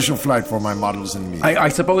a special flight for my models and me. I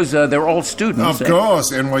suppose they're all students. Of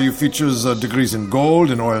course. NYU features degrees in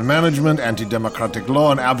gold, in oil management, anti-democratic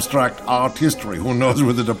law, and abstract art history. Who knows,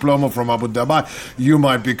 with a diploma from Abu Dhabi, you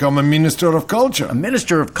might become a Minister of Culture. A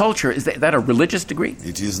Minister of Culture? Is that a religious degree?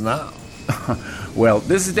 It is now. Well,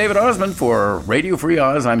 this is David Osmond for Radio Free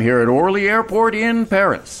Oz. I'm here at Orly Airport in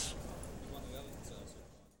Paris.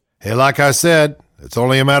 Hey, like I said, it's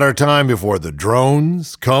only a matter of time before the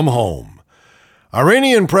drones come home.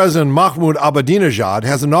 Iranian President Mahmoud Ahmadinejad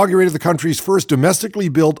has inaugurated the country's first domestically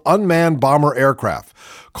built unmanned bomber aircraft,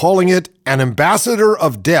 calling it an ambassador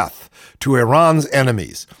of death to Iran's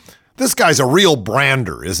enemies. This guy's a real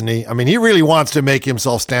brander, isn't he? I mean, he really wants to make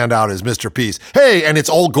himself stand out as Mr. Peace. Hey, and it's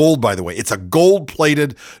all gold, by the way. It's a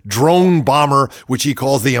gold-plated drone bomber, which he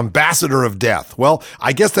calls the Ambassador of Death. Well,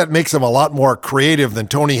 I guess that makes him a lot more creative than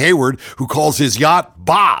Tony Hayward, who calls his yacht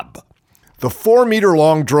Bob. The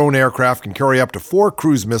 4-meter-long drone aircraft can carry up to 4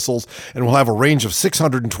 cruise missiles and will have a range of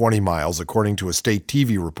 620 miles, according to a state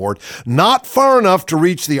TV report. Not far enough to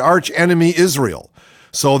reach the arch-enemy Israel.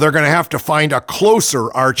 So they're going to have to find a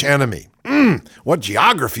closer arch-enemy. What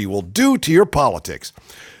geography will do to your politics.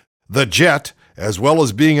 The jet, as well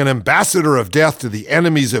as being an ambassador of death to the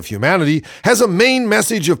enemies of humanity, has a main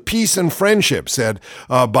message of peace and friendship, said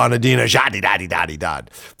Ahmadinejad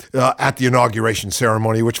at the inauguration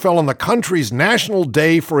ceremony, which fell on the country's national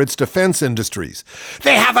day for its defense industries.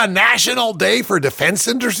 They have a national day for defense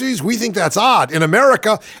industries? We think that's odd. In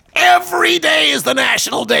America, every day is the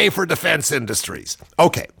national day for defense industries.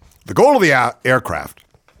 Okay, the goal of the aircraft,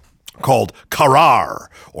 called Qarar,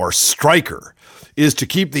 or Striker, is to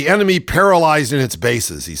keep the enemy paralyzed in its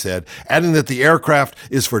bases, he said, adding that the aircraft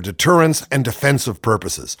is for deterrence and defensive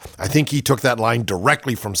purposes. I think he took that line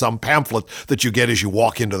directly from some pamphlet that you get as you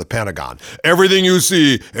walk into the Pentagon. Everything you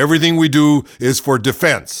see, everything we do is for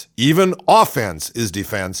defense. Even offense is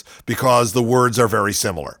defense because the words are very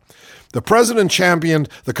similar. The president championed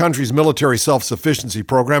the country's military self-sufficiency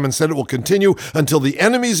program and said it will continue until the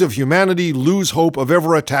enemies of humanity lose hope of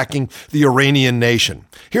ever attacking the Iranian nation.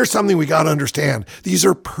 Here's something we got to understand. These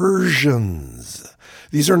are Persians.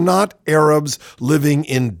 These are not Arabs living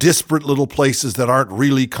in disparate little places that aren't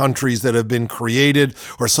really countries that have been created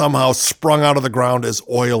or somehow sprung out of the ground as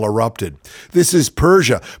oil erupted. This is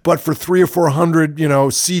Persia, but for 300 or 400,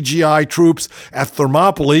 CGI troops at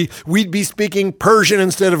Thermopylae, we'd be speaking Persian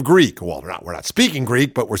instead of Greek. Well, we're not speaking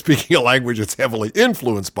Greek, but we're speaking a language that's heavily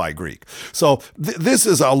influenced by Greek. So this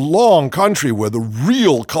is a long country with a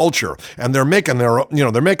real culture, and they're making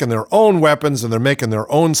their own weapons and they're making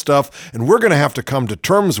their own stuff, and we're going to have to come to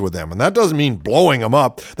terms with them. And that doesn't mean blowing them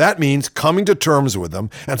up. That means coming to terms with them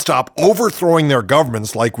and stop overthrowing their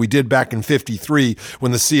governments like we did back in 1953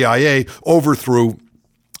 when the CIA overthrew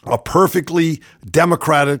a perfectly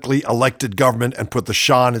democratically elected government and put the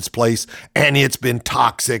Shah in its place, and it's been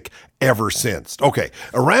toxic ever since. Okay,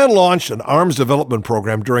 Iran launched an arms development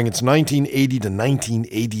program during its 1980 to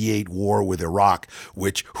 1988 war with Iraq,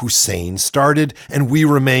 which Hussein started, and we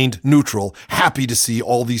remained neutral, happy to see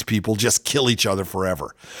all these people just kill each other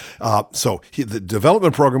forever. The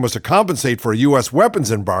development program was to compensate for a U.S.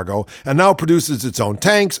 weapons embargo, and now produces its own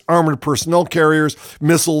tanks, armored personnel carriers,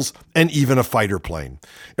 missiles, and even a fighter plane.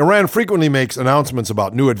 Iran frequently makes announcements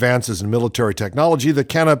about new advances in military technology that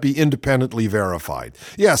cannot be independently verified.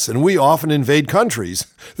 Yes, and we often invade countries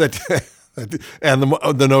that and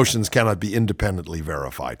the notions cannot be independently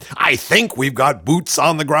verified. I think we've got boots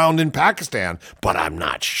on the ground in Pakistan, but I'm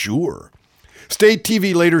not sure. State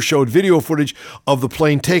TV later showed video footage of the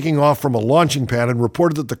plane taking off from a launching pad and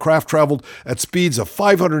reported that the craft traveled at speeds of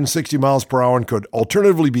 560 miles per hour and could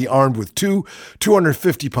alternatively be armed with 2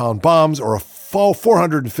 250-pound bombs or a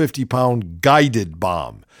 450-pound guided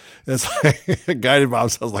bomb. That's a guided bomb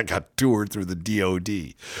sounds like a tour through the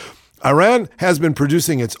DOD. Iran has been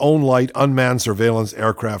producing its own light unmanned surveillance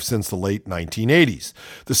aircraft since the late 1980s.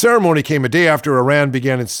 The ceremony came a day after Iran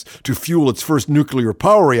began to fuel its first nuclear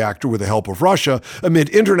power reactor with the help of Russia, amid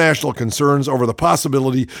international concerns over the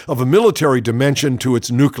possibility of a military dimension to its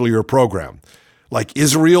nuclear program. Like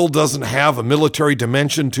Israel doesn't have a military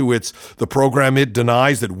dimension to the program it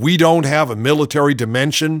denies, that we don't have a military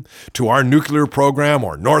dimension to our nuclear program,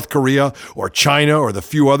 or North Korea or China or the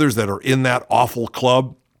few others that are in that awful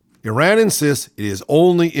club. Iran insists it is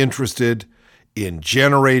only interested in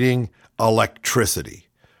generating electricity.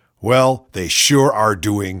 Well, they sure are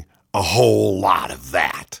doing a whole lot of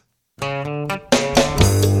that.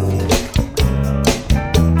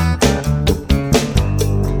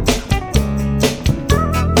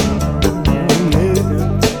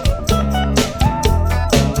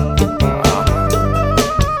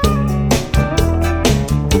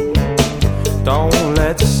 Don't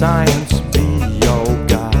let science be your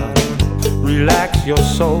guide. Relax your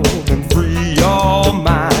soul and free your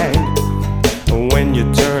mind. When you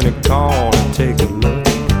turn a corner, take a look.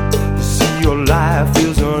 You see your life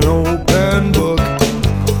is an open book.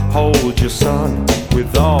 Hold your son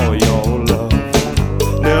with all your love.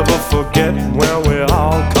 Never forget where we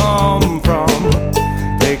all come from.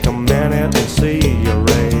 Take a minute and see your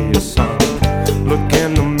ray of sun. Look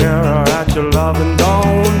in the mirror at your love and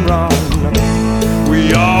don't run.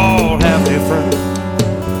 We all have different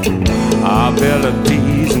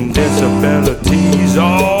abilities and disabilities,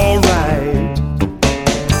 all right.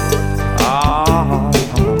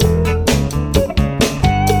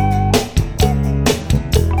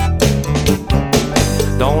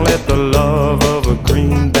 Don't let the love of a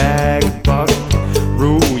greenback buck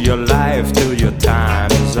rule your life till your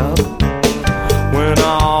time is up. When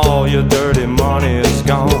all your dirty money is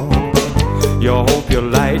gone, you hope your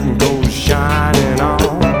light goes shining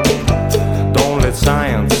on. Don't let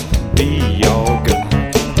science be your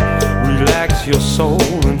guide. Relax your soul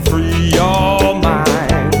and free your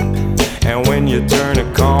mind. And when you turn a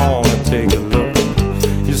corner, take a look.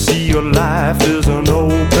 You see your life is an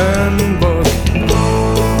open book.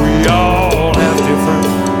 We all have different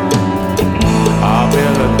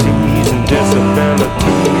abilities and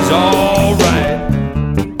disabilities, all right.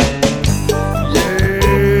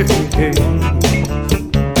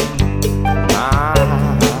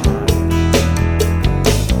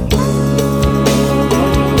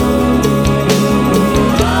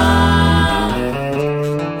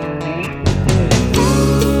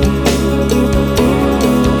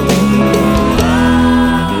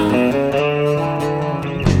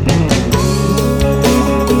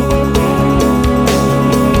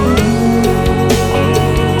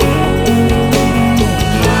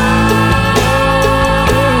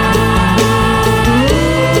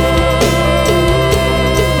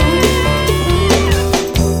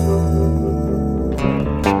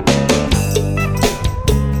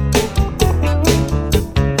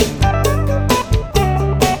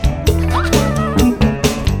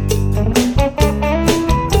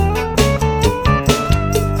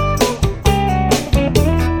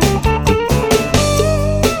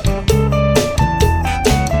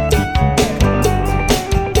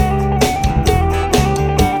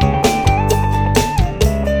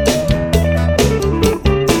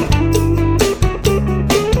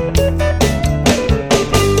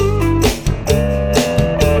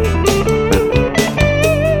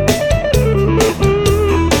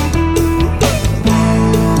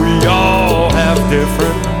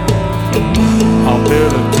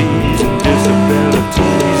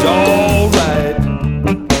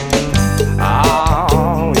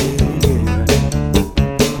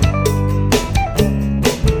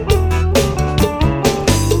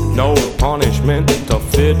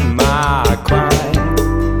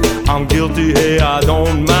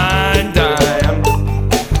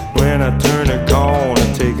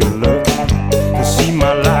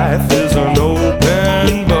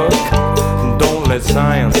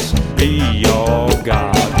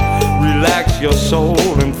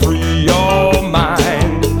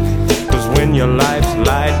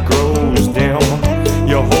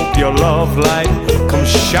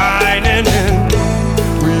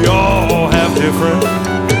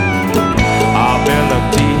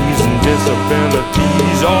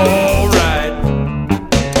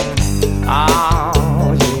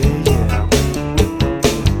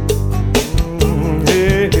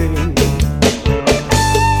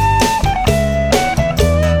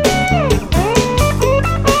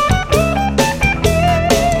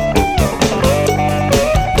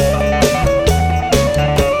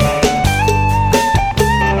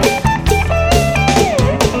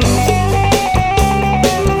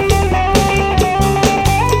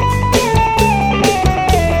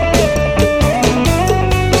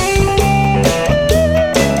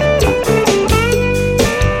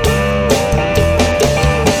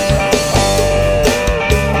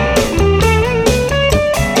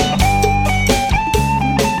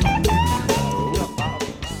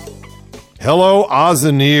 Hello,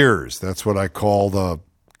 Ozoneers. That's what I call the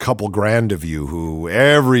couple grand of you who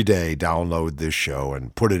every day download this show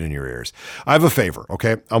and put it in your ears. I have a favor,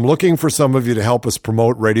 okay? I'm looking for some of you to help us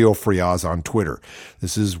promote Radio Free Oz on Twitter.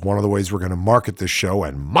 This is one of the ways we're going to market this show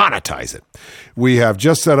and monetize it. We have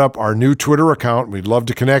just set up our new Twitter account. We'd love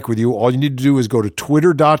to connect with you. All you need to do is go to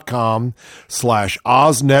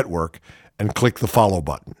twitter.com/OzNetwork and click the follow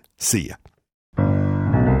button. See ya.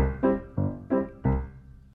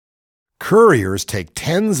 Couriers take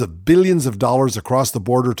tens of billions of dollars across the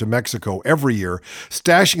border to Mexico every year,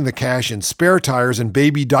 stashing the cash in spare tires and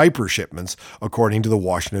baby diaper shipments, according to the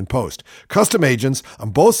Washington Post. Custom agents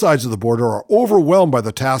on both sides of the border are overwhelmed by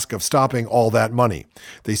the task of stopping all that money.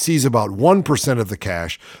 They seize about 1% of the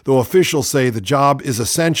cash, though officials say the job is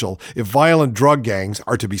essential if violent drug gangs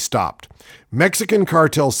are to be stopped. Mexican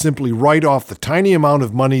cartels simply write off the tiny amount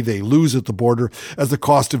of money they lose at the border as the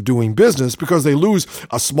cost of doing business because they lose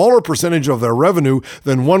a smaller percentage of their revenue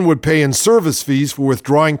than one would pay in service fees for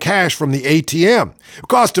withdrawing cash from the ATM. It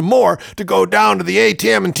costs them more to go down to the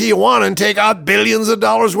ATM in Tijuana and take out billions of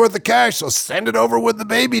dollars worth of cash, so send it over with the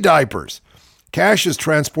baby diapers. Cash is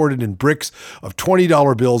transported in bricks of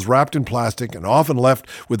 $20 bills wrapped in plastic and often left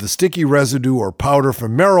with the sticky residue or powder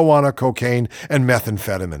from marijuana, cocaine, and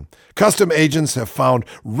methamphetamine. Custom agents have found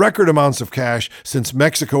record amounts of cash since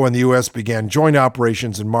Mexico and the U.S. began joint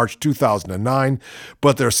operations in March 2009,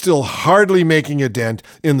 but they're still hardly making a dent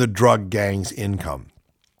in the drug gang's income.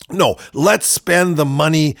 No, let's spend the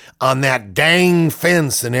money on that dang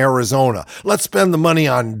fence in Arizona. Let's spend the money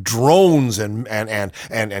on drones and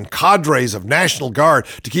cadres of National Guard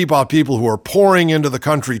to keep out people who are pouring into the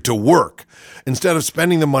country to work, instead of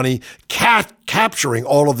spending the money capturing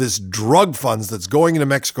all of this drug funds that's going into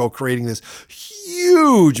Mexico, creating this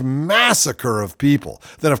huge massacre of people.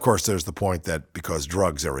 Then, of course, there's the point that because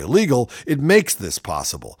drugs are illegal, it makes this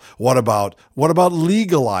possible. What about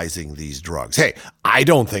legalizing these drugs? Hey, I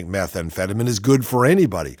don't think methamphetamine is good for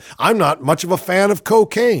anybody. I'm not much of a fan of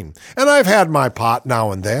cocaine, and I've had my pot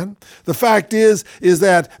now and then. The fact is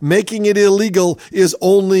that making it illegal is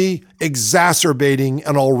only exacerbating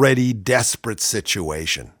an already desperate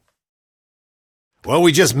situation. Well,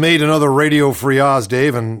 we just made another Radio Free Oz,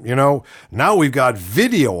 Dave, and, now we've got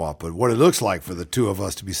video up of what it looks like for the two of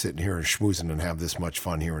us to be sitting here and schmoozing and have this much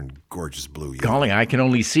fun here in gorgeous blue. Golly, I can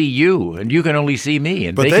only see you, and you can only see me.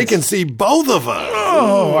 And but they can see both of us.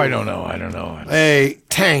 Oh, I don't know. Hey,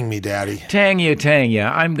 tang me, Daddy. Tang you.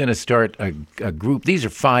 I'm going to start a group. These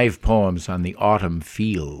are 5 poems on the autumn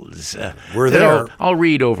fields. We're there. I'll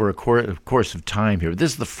read over a course of time here.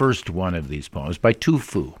 This is the first one of these poems by Tu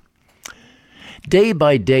Fu. Day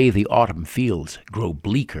by day the autumn fields grow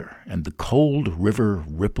bleaker, and the cold river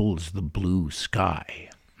ripples the blue sky.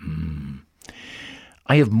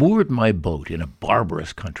 I have moored my boat in a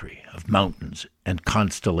barbarous country of mountains and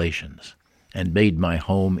constellations, and made my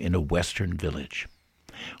home in a western village.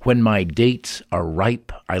 When my dates are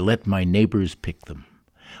ripe, I let my neighbors pick them.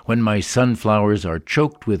 When my sunflowers are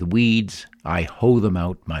choked with weeds, I hoe them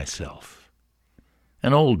out myself.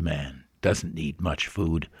 An old man doesn't need much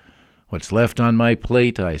food. What's left on my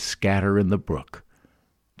plate I scatter in the brook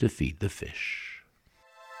to feed the fish.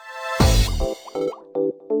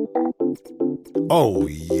 Oh,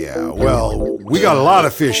 yeah. Well, we got a lot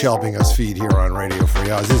of fish helping us feed here on Radio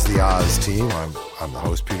Free Oz. This is the Oz team. I'm the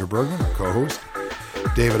host, Peter Bergman, our co-host,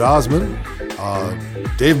 David Osmond.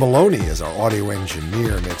 Dave Maloney is our audio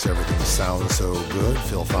engineer, makes everything sound so good.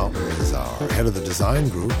 Phil Fountain is our head of the design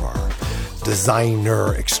group, our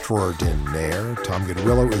designer extraordinaire. Tom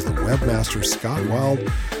Goodwillow is the webmaster. Scott Wild,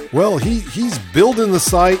 well, he's building the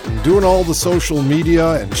site and doing all the social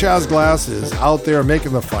media, and Chaz Glass is out there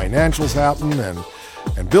making the financials happen, and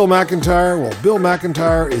Bill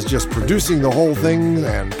McIntyre is just producing the whole thing,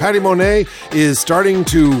 and Patty Monet is starting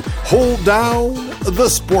to hold down the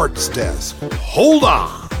sports desk. Hold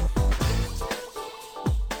on.